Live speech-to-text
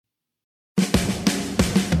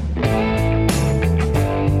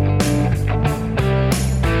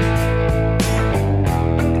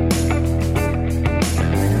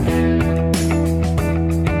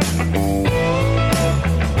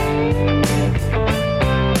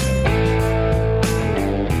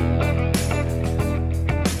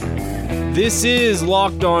This is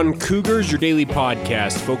Locked On Cougars, your daily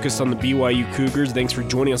podcast focused on the BYU Cougars. Thanks for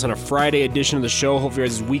joining us on a Friday edition of the show. Hope your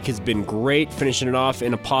guys' week has been great, finishing it off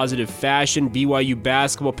in a positive fashion. BYU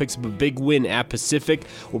basketball picks up a big win at Pacific.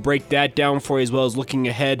 We'll break that down for you, as well as looking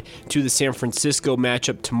ahead to the San Francisco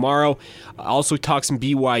matchup tomorrow. Also talk some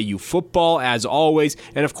BYU football, as always,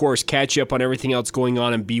 and of course, catch you up on everything else going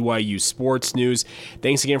on in BYU sports news.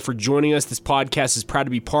 Thanks again for joining us. This podcast is proud to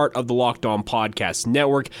be part of the Locked On Podcast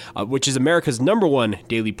Network, which is America's #1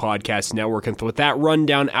 daily podcast network. And with that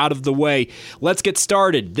rundown out of the way, let's get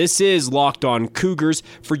started. This is Locked On Cougars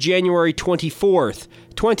for January 24th,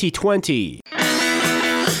 2020.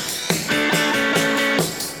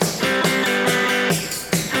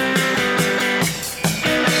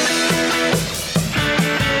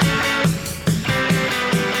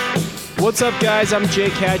 What's up, guys? I'm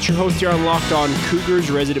Jake Hatch, your host here on Locked On Cougars,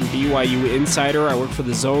 resident BYU insider. I work for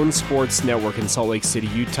the Zone Sports Network in Salt Lake City,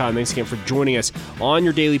 Utah. And thanks again for joining us on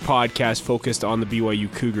your daily podcast focused on the BYU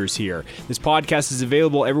Cougars here. This podcast is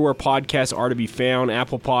available everywhere podcasts are to be found: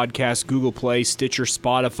 Apple Podcasts, Google Play, Stitcher,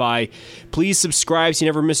 Spotify. Please subscribe so you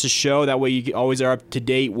never miss a show. That way you always are up to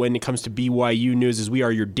date when it comes to BYU news, as we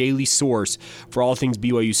are your daily source for all things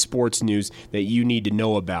BYU sports news that you need to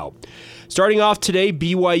know about. Starting off today,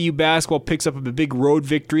 BYU basketball picks up a big road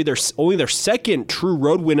victory. Only their second true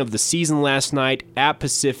road win of the season last night at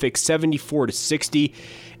Pacific, 74-60.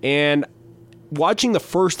 And watching the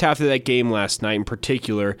first half of that game last night in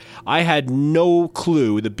particular, I had no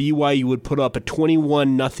clue that BYU would put up a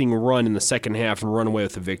 21-0 run in the second half and run away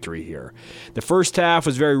with a victory here. The first half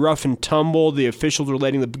was very rough and tumble. The officials were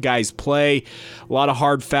letting the guys play, a lot of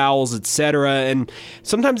hard fouls, etc. And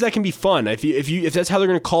sometimes that can be fun. If that's how they're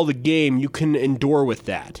going to call the game, you can endure with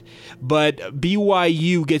that. But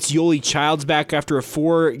BYU gets Yoeli Childs back after a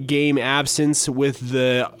 4-game absence with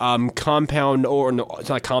the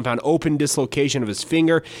open dislocation of his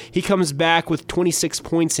finger. He comes back with 26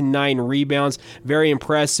 points and 9 rebounds. Very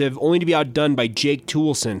impressive, only to be outdone by Jake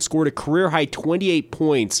Toolson. Scored a career-high 28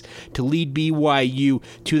 points to lead BYU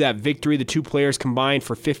to that victory. The two players combined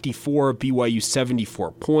for 54, BYU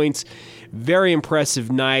 74 points. Very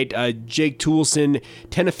impressive night. Jake Toolson,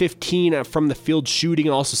 10 of 15 from the field shooting,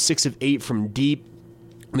 and also 6 of 8 from deep.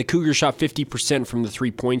 And the Cougars shot 50% from the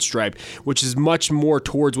three-point stripe, which is much more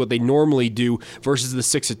towards what they normally do versus the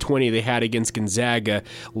 6 of 20 they had against Gonzaga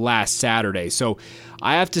last Saturday. So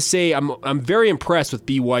I have to say I'm very impressed with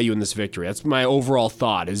BYU in this victory. That's my overall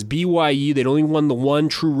thought. Is BYU, they'd only won the one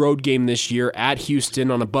true road game this year at Houston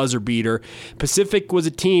on a buzzer beater. Pacific was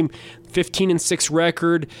a team, 15-6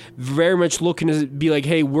 record, very much looking to be like,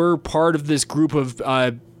 hey, we're part of this group of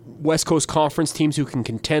West Coast Conference teams who can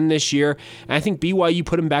contend this year. And I think BYU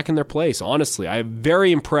put them back in their place, honestly. I'm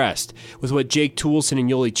very impressed with what Jake Toolson and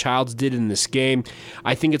Yoeli Childs did in this game.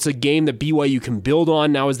 I think it's a game that BYU can build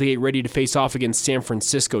on now as they get ready to face off against San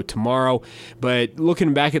Francisco tomorrow. But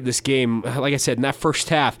looking back at this game, like I said, in that first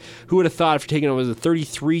half, who would have thought after taking it was a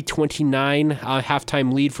 33-29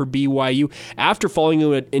 halftime lead for BYU, after falling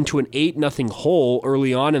into an 8-0 hole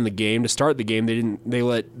early on in the game to start the game,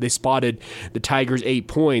 they spotted the Tigers 8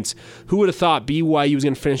 points. Who would have thought BYU was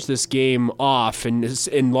going to finish this game off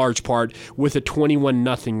in large part with a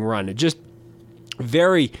 21-0 run? It just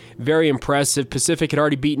very, very impressive. Pacific had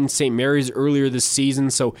already beaten St. Mary's earlier this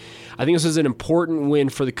season, so I think this was an important win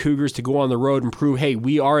for the Cougars to go on the road and prove, hey,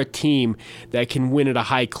 we are a team that can win at a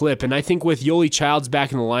high clip. And I think with Yoeli Childs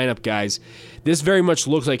back in the lineup, guys, this very much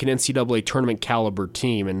looks like an NCAA tournament caliber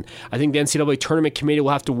team. And I think the NCAA tournament committee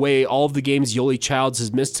will have to weigh all of the games Yoeli Childs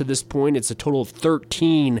has missed to this point. It's a total of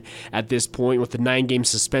 13 at this point, with the 9-game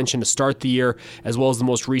suspension to start the year, as well as the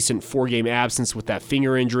most recent 4-game absence with that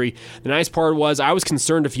finger injury. The nice part was I was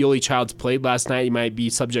concerned if Yoeli Childs played last night, he might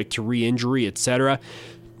be subject to re-injury, etc.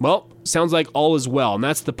 Well, sounds like all is well, and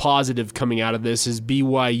that's the positive coming out of this, is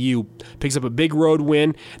BYU picks up a big road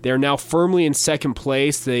win. They are now firmly in second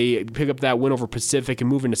place. They pick up that win over Pacific and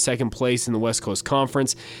move into second place in the West Coast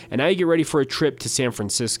Conference, and now you get ready for a trip to San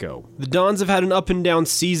Francisco. The Dons have had an up-and-down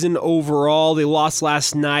season overall. They lost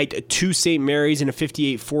last night to St. Mary's in a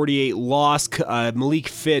 58-48 loss. Malik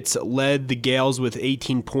Fitz led the Gales with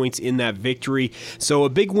 18 points in that victory, so a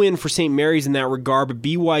big win for St. Mary's in that regard, but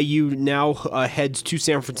BYU now heads to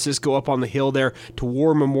San Francisco, up on the hill there to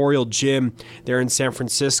War Memorial Gym there in San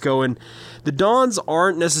Francisco. And The Dons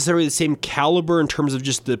aren't necessarily the same caliber in terms of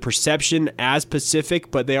just the perception as Pacific,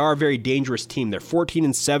 but they are a very dangerous team. They're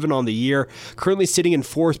 14-7 on the year, currently sitting in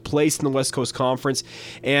 4th place in the West Coast Conference.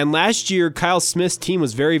 And last year, Kyle Smith's team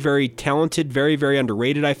was very, very talented, very, very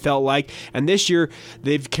underrated, I felt like. And this year,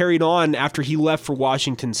 they've carried on after he left for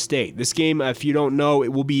Washington State. This game, if you don't know,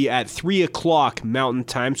 it will be at 3 o'clock Mountain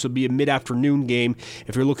Time, so it'll be a mid-afternoon game.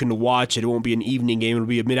 If you're looking to watch it, it won't be an evening game. It'll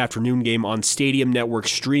be a mid-afternoon game on Stadium Network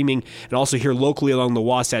streaming, and also here locally along the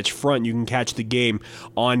Wasatch Front, you can catch the game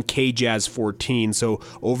on KJazz 14, so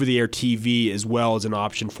over-the-air TV as well is an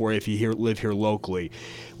option for you if you live here locally.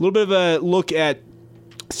 A little bit of a look at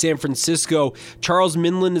San Francisco. Charles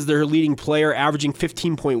Minlend is their leading player, averaging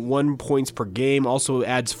 15.1 points per game. Also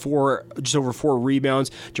adds just over 4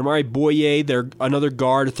 rebounds. Jamari Boye, they're another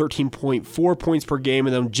guard, 13.4 points per game.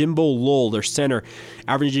 And then Jimbo Lowell, their center,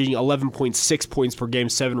 averaging 11.6 points per game,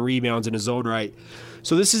 7 rebounds in his own right.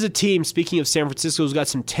 So this is a team, speaking of San Francisco, who's got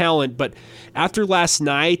some talent, but after last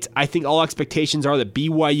night, I think all expectations are that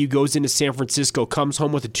BYU goes into San Francisco, comes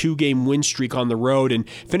home with a 2-game win streak on the road, and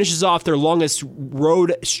finishes off their longest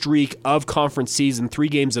road streak of conference season, 3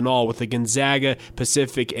 games in all, with the Gonzaga,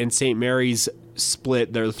 Pacific, and St. Mary's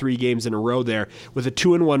split. There are 3 games in a row there. With a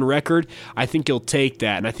 2-1 record, I think you'll take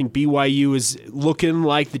that. And I think BYU is looking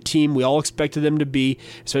like the team we all expected them to be,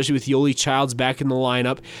 especially with Yoeli Childs back in the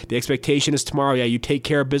lineup. The expectation is tomorrow, you take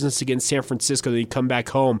care of business against San Francisco, then you come back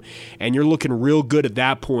home, and you're looking real good at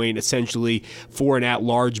that point, essentially, for an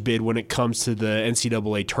at-large bid when it comes to the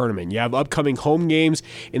NCAA tournament. You have upcoming home games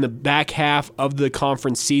in the back half of the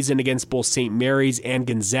conference season against both St. Mary's and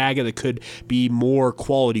Gonzaga that could be more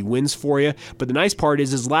quality wins for you. But the nice part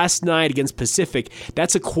is last night against Pacific,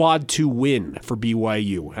 that's a quad 2 win for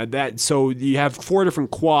BYU. So you have 4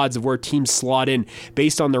 different quads of where teams slot in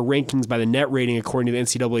based on their rankings by the net rating according to the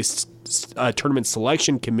NCAA Tournament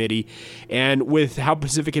Selection Committee. And with how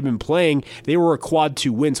Pacific had been playing, they were a quad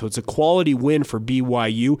 2 win. So it's a quality win for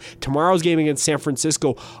BYU. Tomorrow's game against San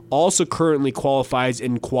Francisco also currently qualifies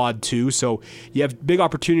in quad 2. So you have big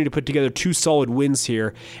opportunity to put together 2 solid wins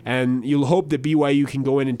here. And you'll hope that BYU can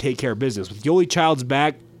go in and take care of business. With Yoeli Childs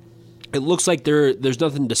back, it looks like there's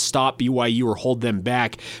nothing to stop BYU or hold them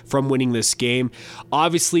back from winning this game.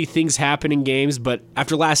 Obviously, things happen in games, but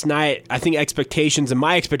after last night, I think expectations, and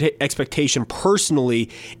my expectation personally,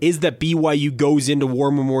 is that BYU goes into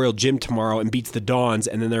War Memorial Gym tomorrow and beats the Dons,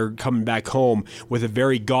 and then they're coming back home with a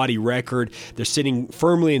very gaudy record. They're sitting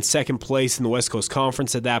firmly in second place in the West Coast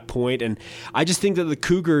Conference at that point, and I just think that the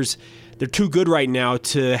Cougars, they're too good right now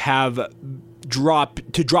to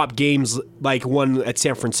drop games like one at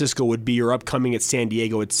San Francisco would be, or upcoming at San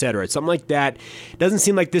Diego, etc. Something like that. It doesn't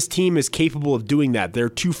seem like this team is capable of doing that. They're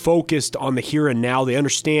too focused on the here and now. They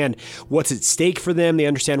understand what's at stake for them. They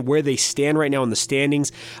understand where they stand right now in the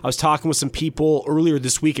standings. I was talking with some people earlier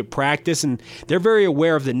this week at practice, and they're very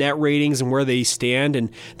aware of the net ratings and where they stand, and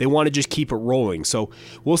they want to just keep it rolling. So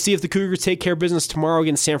we'll see if the Cougars take care of business tomorrow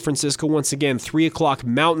against San Francisco. Once again, 3 o'clock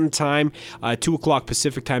Mountain Time, 2 o'clock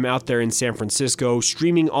Pacific Time out there in San Francisco,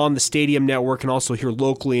 streaming on the Stadium Network and also here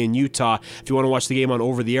locally in Utah. If you want to watch the game on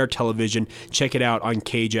over-the-air television, check it out on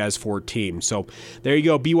KJazz 14. So there you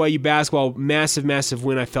go, BYU basketball, massive, massive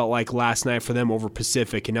win I felt like last night for them over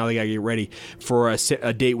Pacific, and now they got to get ready for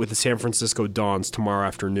a date with the San Francisco Dons tomorrow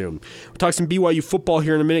afternoon. We'll talk some BYU football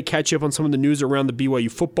here in a minute, catch you up on some of the news around the BYU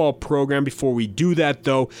football program. Before we do that,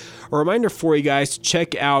 though, a reminder for you guys to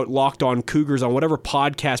check out Locked On Cougars on whatever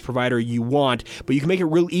podcast provider you want, but you can make it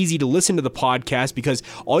real easy to listen to the podcast because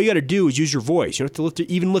all you got to do is use your voice. You don't have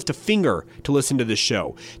to even lift a finger to listen to this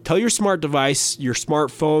show. Tell your smart device, your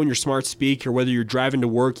smartphone, your smart speaker, whether you're driving to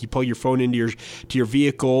work, you plug your phone into your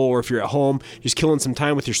vehicle, or if you're at home, just killing some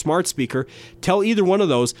time with your smart speaker. Tell either one of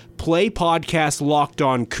those, play podcast Locked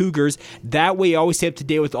On Cougars. That way you always stay up to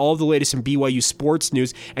date with all of the latest in BYU sports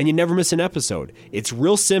news, and you never miss an episode. It's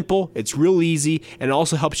real simple, it's real easy, and it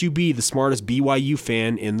also helps you be the smartest BYU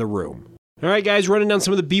fan in the room. All right, guys, running down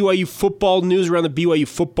some of the BYU football news around the BYU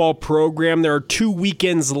football program. There are 2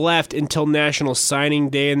 weekends left until National Signing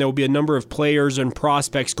Day, and there will be a number of players and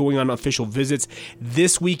prospects going on official visits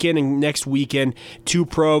this weekend and next weekend to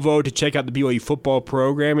Provo to check out the BYU football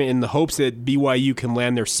program in the hopes that BYU can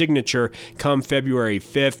land their signature come February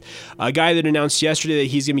 5th. A guy that announced yesterday that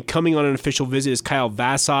he's going to be coming on an official visit is Kyle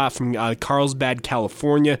Vassoff from Carlsbad,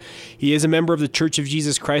 California. He is a member of the Church of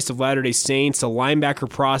Jesus Christ of Latter-day Saints, a linebacker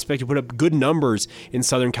prospect who put up good numbers in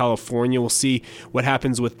Southern California. We'll see what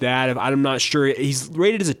happens with that. I'm not sure. He's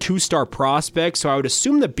rated as a 2-star prospect, so I would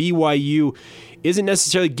assume that BYU isn't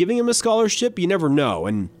necessarily giving him a scholarship. You never know.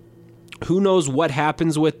 And Who knows what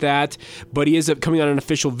happens with that, but he is coming on an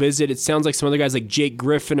official visit. It sounds like some other guys like Jake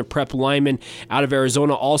Griffin, a prep lineman out of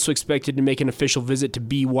Arizona, also expected to make an official visit to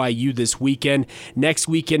BYU this weekend. Next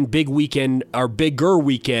weekend, bigger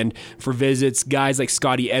weekend for visits. Guys like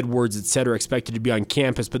Scotty Edwards, etc., expected to be on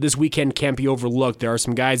campus, but this weekend can't be overlooked. There are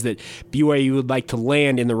some guys that BYU would like to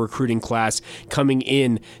land in the recruiting class coming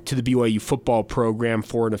in to the BYU football program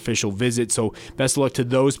for an official visit, so best of luck to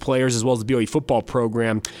those players as well as the BYU football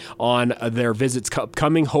program on their visits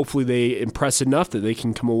coming. Hopefully they impress enough that they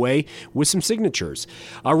can come away with some signatures.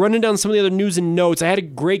 Running down some of the other news and notes, I had a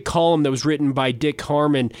great column that was written by Dick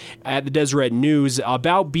Harmon at the Deseret News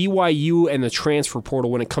about BYU and the transfer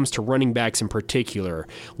portal when it comes to running backs in particular.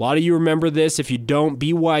 A lot of you remember this. If you don't,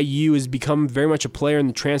 BYU has become very much a player in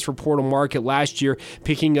the transfer portal market last year,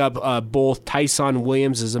 picking up both Tyson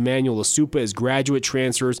Williams as Emmanuel Asupa as graduate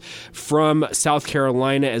transfers from South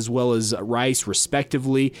Carolina as well as Rice,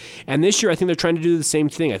 respectively. And this year, I think they're trying to do the same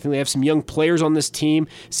thing. I think they have some young players on this team.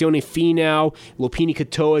 Sione Finau, Lopini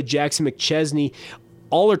Katoa, Jackson McChesney.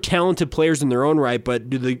 All are talented players in their own right, but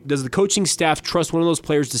does the coaching staff trust one of those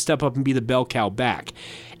players to step up and be the bell cow back?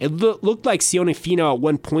 It looked like Sione Finau at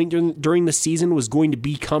one point during the season was going to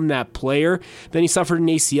become that player. Then he suffered an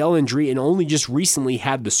ACL injury and only just recently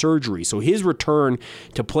had the surgery. So his return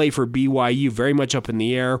to play for BYU very much up in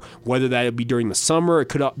the air, whether that would be during the summer, it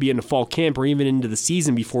could be in the fall camp, or even into the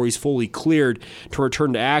season before he's fully cleared to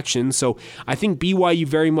return to action. So I think BYU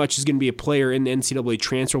very much is going to be a player in the NCAA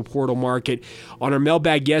transfer portal market. On our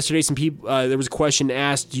mailbag yesterday, some people there was a question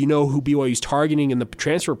asked, do you know who BYU is targeting in the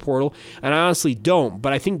transfer portal? And I honestly don't,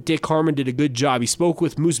 but I think Dick Harmon did a good job. He spoke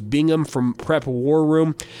with Moose Bingham from Prep War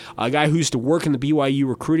Room, a guy who used to work in the BYU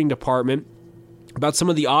recruiting department, about some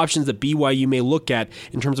of the options that BYU may look at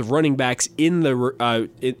in terms of running backs in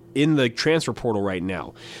the transfer portal right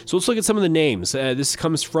now. So let's look at some of the names. This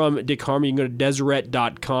comes from Dick Harmon. You can go to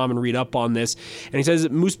Deseret.com and read up on this. And he says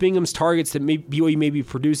that Moose Bingham's targets that BYU may be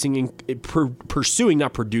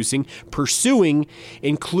pursuing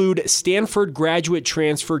include Stanford graduate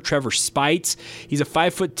transfer Trevor Spites. He's a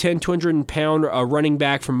 5'10", 200-pound running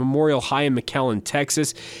back from Memorial High in McAllen,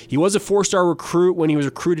 Texas. He was a four-star recruit when he was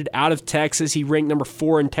recruited out of Texas. He ranked number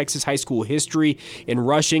 4 in Texas high school history in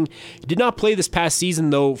rushing. He did not play this past season,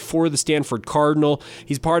 though, for the Stanford Cardinal.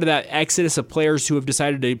 He's part of that exodus of players who have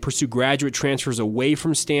decided to pursue graduate transfers away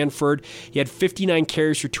from Stanford. He had 59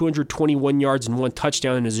 carries for 221 yards and 1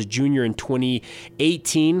 touchdown as a junior in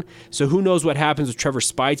 2018. So who knows what happens with Trevor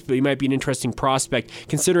Spites, but he might be an interesting prospect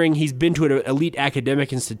considering he's been to an elite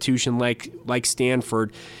academic institution like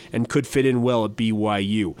Stanford and could fit in well at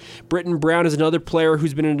BYU. Britton Brown is another player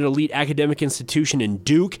who's been in an elite academic institution in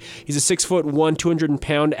Duke. He's a 6'1",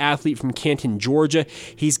 200-pound athlete from Canton, Georgia.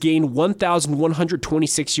 He's gained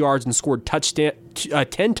 1,126 yards and scored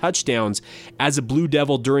 10 touchdowns as a Blue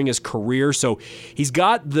Devil during his career. So he's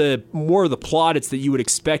got more of the plaudits that you would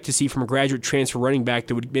expect to see from a graduate transfer running back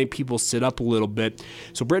that would make people sit up a little bit.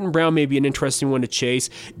 So Britton Brown may be an interesting one to chase.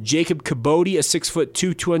 Jacob Cabody, a 6'2",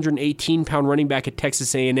 218-pound running back at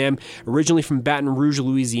Texas A&M, originally from Baton Rouge,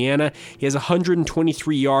 Louisiana. He has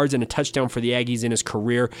 123 yards and a touchdown for the Aggies in his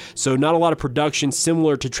career. So not a lot of production,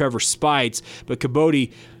 similar to Trevor Spites, but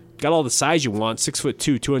Cabody got all the size you want,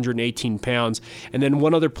 6'2", 218 pounds. And then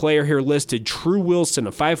one other player here listed, True Wilson,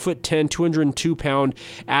 a 5'10", 202-pound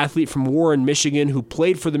athlete from Warren, Michigan, who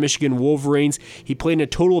played for the Michigan Wolverines. He played in a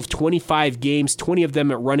total of 25 games, 20 of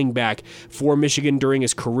them at running back for Michigan during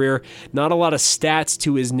his career. Not a lot of stats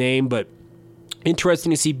to his name, but interesting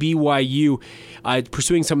to see BYU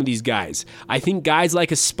pursuing some of these guys. I think guys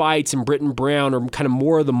like a Spites and Britton Brown are kind of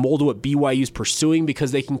more of the mold of what BYU's pursuing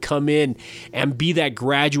because they can come in and be that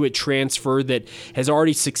graduate transfer that has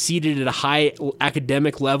already succeeded at a high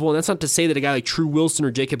academic level. And that's not to say that a guy like True Wilson or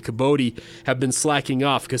Jacob Cabody have been slacking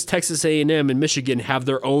off, because Texas A&M and Michigan have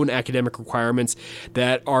their own academic requirements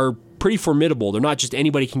that are pretty formidable. They're not just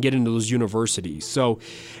anybody can get into those universities. So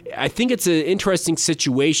I think it's an interesting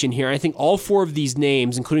situation here. I think all 4 of these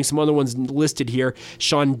names, including some other ones listed here,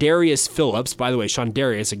 Shondarius Phillips, by the way,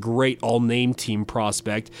 Shondarius, a great all-name team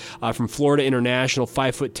prospect from Florida International,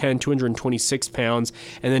 5'10", 226 pounds,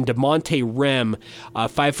 and then DeMonte Rem,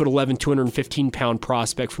 5'11", 215-pound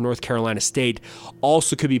prospect from North Carolina State,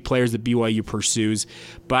 also could be players that BYU pursues.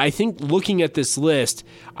 But I think looking at this list,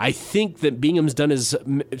 I think that Bingham's done his,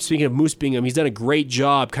 speaking of of Moose Bingham, he's done a great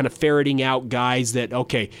job kind of ferreting out guys that,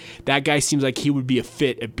 okay, that guy seems like he would be a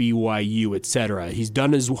fit at BYU, etc. He's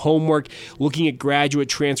done his homework looking at graduate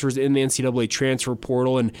transfers in the NCAA transfer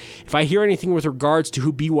portal, and if I hear anything with regards to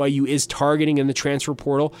who BYU is targeting in the transfer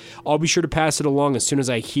portal, I'll be sure to pass it along as soon as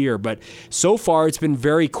I hear. But so far, it's been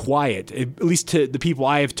very quiet, at least to the people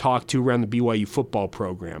I have talked to around the BYU football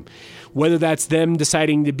program. Whether that's them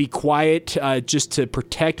deciding to be quiet just to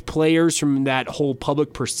protect players from that whole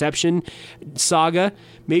public perception saga,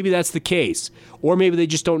 maybe that's the case. Or maybe they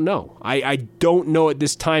just don't know. I don't know at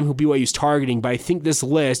this time who BYU is targeting, but I think this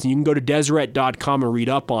list, and you can go to Deseret.com and read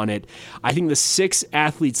up on it, I think the 6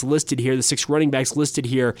 athletes listed here, the 6 running backs listed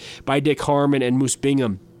here by Dick Harmon and Moose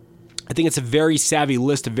Bingham, I think it's a very savvy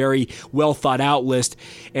list, a very well thought out list.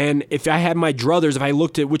 And if I had my druthers, if I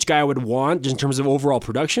looked at which guy I would want just in terms of overall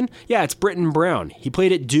production, yeah, it's Britton Brown. He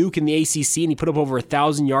played at Duke in the ACC and he put up over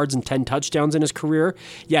 1,000 yards and 10 touchdowns in his career.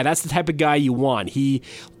 Yeah, that's the type of guy you want. He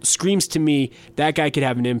screams to me that guy could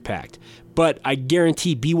have an impact. But I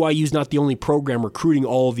guarantee BYU's not the only program recruiting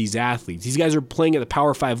all of these athletes. These guys are playing at the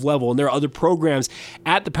Power 5 level, and there are other programs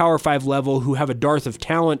at the Power 5 level who have a dearth of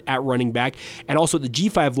talent at running back, and also at the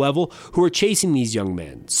G5 level who are chasing these young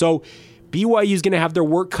men. So BYU is going to have their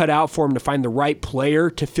work cut out for them to find the right player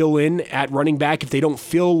to fill in at running back if they don't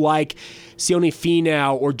feel like Sione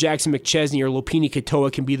Finau or Jackson McChesney or Lopini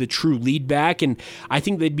Katoa can be the true lead back. And I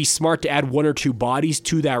think they'd be smart to add 1 or 2 bodies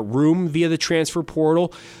to that room via the transfer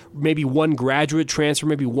portal. Maybe 1 graduate transfer,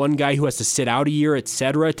 maybe 1 guy who has to sit out a year,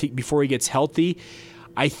 etc., before he gets healthy.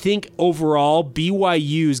 I think overall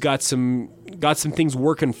BYU's got some things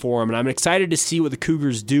working for them, and I'm excited to see what the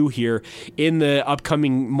Cougars do here in the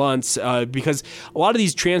upcoming months because a lot of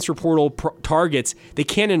these transfer portal targets, they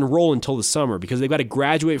can't enroll until the summer because they've got to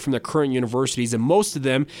graduate from their current universities, and most of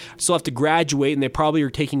them still have to graduate, and they probably are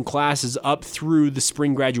taking classes up through the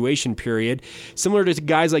spring graduation period, similar to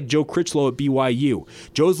guys like Joe Critchlow at BYU.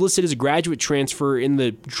 Joe's listed as a graduate transfer in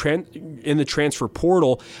the transfer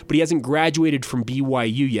portal, but he hasn't graduated from BYU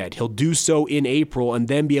yet. He'll do so in April and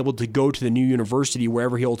then be able to go to the new university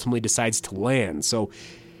wherever he ultimately decides to land. So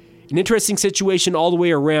an interesting situation all the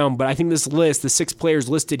way around, but I think this list, the 6 players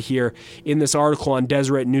listed here in this article on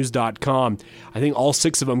DeseretNews.com, I think all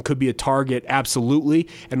 6 of them could be a target, absolutely,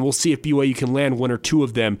 and we'll see if BYU can land 1 or 2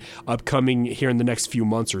 of them upcoming here in the next few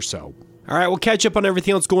months or so. All right, we'll catch up on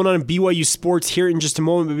everything else going on in BYU sports here in just a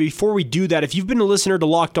moment. But before we do that, if you've been a listener to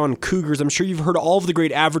Locked On Cougars, I'm sure you've heard all of the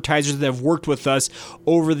great advertisers that have worked with us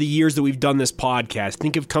over the years that we've done this podcast.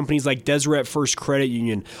 Think of companies like Deseret First Credit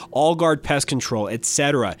Union, Allguard Pest Control,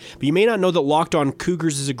 etc. But you may not know that Locked On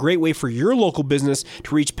Cougars is a great way for your local business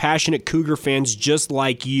to reach passionate Cougar fans just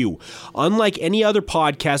like you. Unlike any other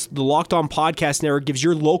podcast, the Locked On Podcast Network gives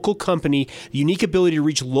your local company the unique ability to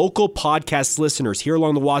reach local podcast listeners here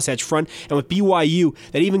along the Wasatch Front, and with BYU,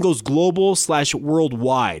 that even goes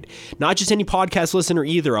global/worldwide. Not just any podcast listener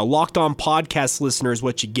either. A Locked On podcast listener is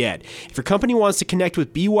what you get. If your company wants to connect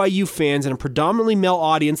with BYU fans and a predominantly male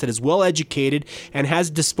audience that is well educated and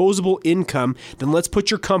has disposable income, then let's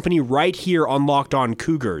put your company right here on Locked On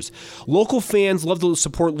Cougars. Local fans love to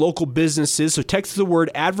support local businesses, so text the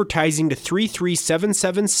word advertising to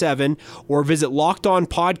 33777 or visit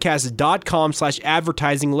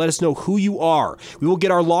lockedonpodcast.com/advertising. Let us know who you are. We will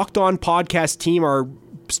get our Locked On podcast team, our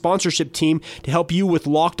sponsorship team, to help you with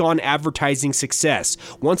Locked On advertising success.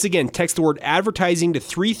 Once again, text the word advertising to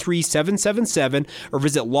 33777 or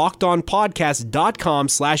visit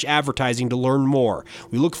lockedonpodcast.com/advertising to learn more.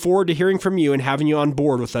 We look forward to hearing from you and having you on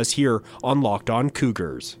board with us here on Locked On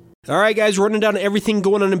Cougars. All right, guys, running down everything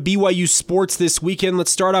going on in BYU sports this weekend.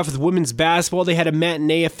 Let's start off with women's basketball. They had a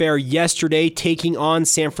matinee affair yesterday taking on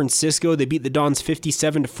San Francisco. They beat the Dons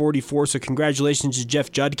 57-44, so congratulations to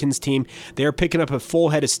Jeff Judkin's team. They're picking up a full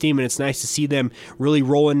head of steam, and it's nice to see them really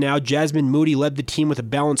rolling now. Jasmine Moody led the team with a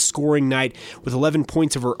balanced scoring night with 11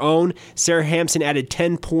 points of her own. Sarah Hampson added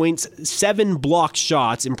 10 points, 7 blocked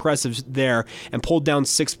shots, impressive there, and pulled down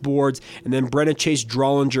 6 boards. And then Brenna Chase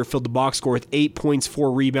Drollinger filled the box score with 8 points,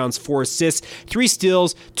 4 rebounds, 4 assists, 3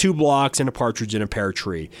 steals, 2 blocks, and a partridge in a pear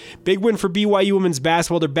tree. Big win for BYU women's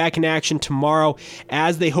basketball. They're back in action tomorrow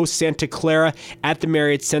as they host Santa Clara at the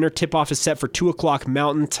Marriott Center. Tip-off is set for 2 o'clock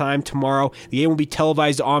Mountain Time tomorrow. The game will be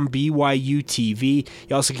televised on BYU TV.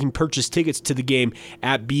 You also can purchase tickets to the game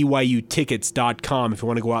at BYUtickets.com if you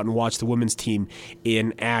want to go out and watch the women's team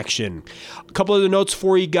in action. A couple other notes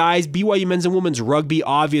for you guys. BYU men's and women's rugby,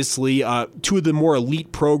 obviously, 2 of the more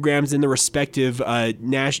elite programs in the respective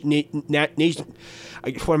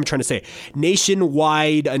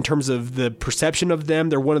nationwide in terms of the perception of them.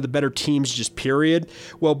 They're one of the better teams, just period.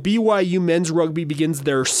 Well, BYU men's rugby begins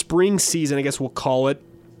their spring season, I guess we'll call it,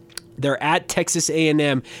 They're at Texas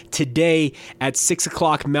A&M today at 6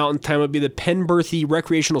 o'clock Mountain Time. It'll be the Penn Berthy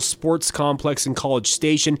Recreational Sports Complex in College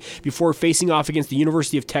Station before facing off against the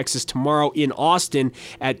University of Texas tomorrow in Austin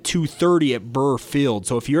at 2:30 at Burr Field.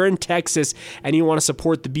 So if you're in Texas and you want to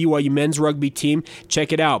support the BYU men's rugby team,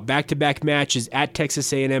 check it out. Back-to-back matches at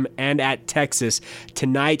Texas A&M and at Texas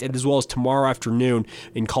tonight and as well as tomorrow afternoon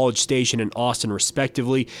in College Station and Austin,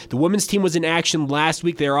 respectively. The women's team was in action last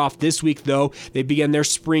week. They're off this week, though. They began their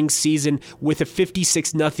spring season with a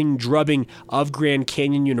 56-0 drubbing of Grand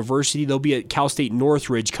Canyon University. They'll be at Cal State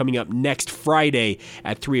Northridge coming up next Friday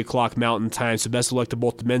at 3 o'clock Mountain Time. So best of luck to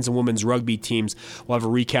both the men's and women's rugby teams. We'll have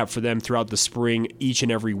a recap for them throughout the spring each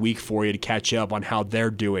and every week for you to catch up on how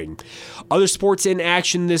they're doing. Other sports in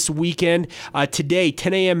action this weekend. Today,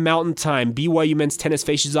 10 a.m. Mountain Time, BYU men's tennis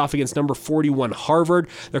faces off against number 41 Harvard.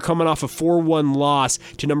 They're coming off a 4-1 loss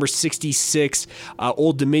to number 66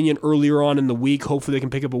 Old Dominion earlier on in the week. Hopefully they can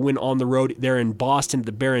pick up a win on the road there in Boston at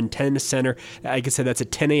the Barron Tennis Center. Like I said, that's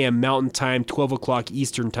at 10 a.m. Mountain Time, 12 o'clock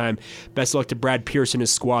Eastern Time. Best of luck to Brad Pierce and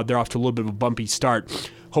his squad. They're off to a little bit of a bumpy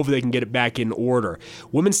start. Hopefully they can get it back in order.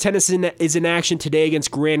 Women's tennis is in action today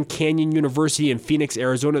against Grand Canyon University in Phoenix,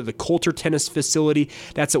 Arizona at the Coulter Tennis Facility.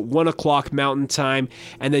 That's at 1 o'clock Mountain Time.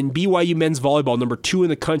 And then BYU men's volleyball, number 2 in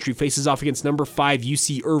the country, faces off against number 5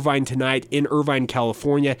 UC Irvine tonight in Irvine,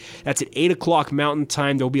 California. That's at 8 o'clock Mountain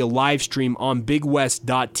Time. There will be a live stream on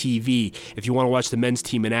BigWest.tv if you want to watch the men's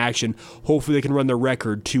team in action. Hopefully they can run their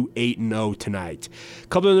record to 8-0 tonight. A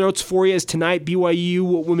couple of notes for you is tonight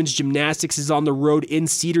BYU women's gymnastics is on the road in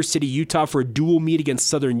Cedar City, Utah for a dual meet against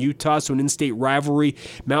Southern Utah, so an in-state rivalry,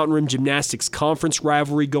 Mountain Rim Gymnastics Conference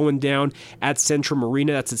rivalry going down at Centrum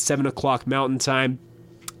Arena. That's at 7 o'clock Mountain Time.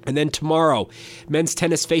 And then tomorrow, men's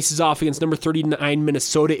tennis faces off against number 39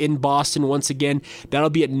 Minnesota in Boston once again. That'll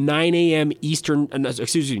be at 9 a.m.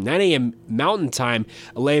 9 a.m. Mountain Time,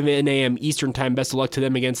 11 a.m. Eastern Time. Best of luck to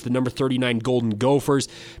them against the number 39 Golden Gophers.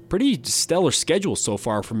 Pretty stellar schedule so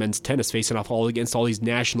far for men's tennis, facing off against all these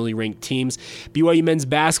nationally ranked teams. BYU men's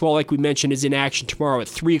basketball, like we mentioned, is in action tomorrow at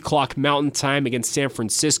 3 o'clock Mountain Time against San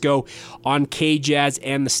Francisco on KJazz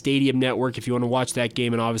and the Stadium Network if you want to watch that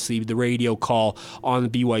game, and obviously the radio call on the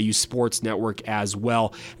BYU Sports Network as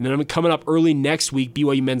well. And then coming up early next week,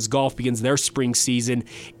 BYU men's golf begins their spring season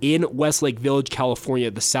in Westlake Village, California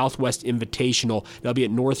at the Southwest Invitational. That'll be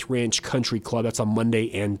at North Ranch Country Club. That's on Monday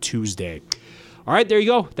and Tuesday. All right, there you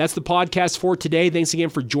go. That's the podcast for today. Thanks again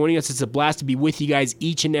for joining us. It's a blast to be with you guys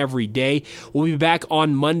each and every day. We'll be back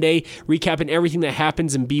on Monday, recapping everything that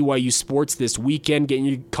happens in BYU sports this weekend, getting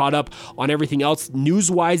you caught up on everything else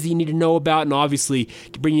news-wise that you need to know about, and obviously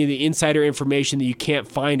bringing you the insider information that you can't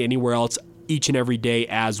find anywhere else each and every day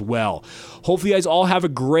as well. Hopefully you guys all have a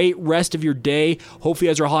great rest of your day. Hopefully you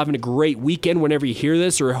guys are all having a great weekend whenever you hear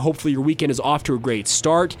this, or hopefully your weekend is off to a great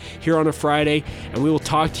start here on a Friday, and we will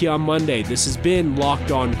talk to you on Monday. This has been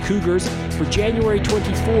Locked On Cougars for January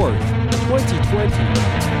 24th,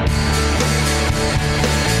 2020.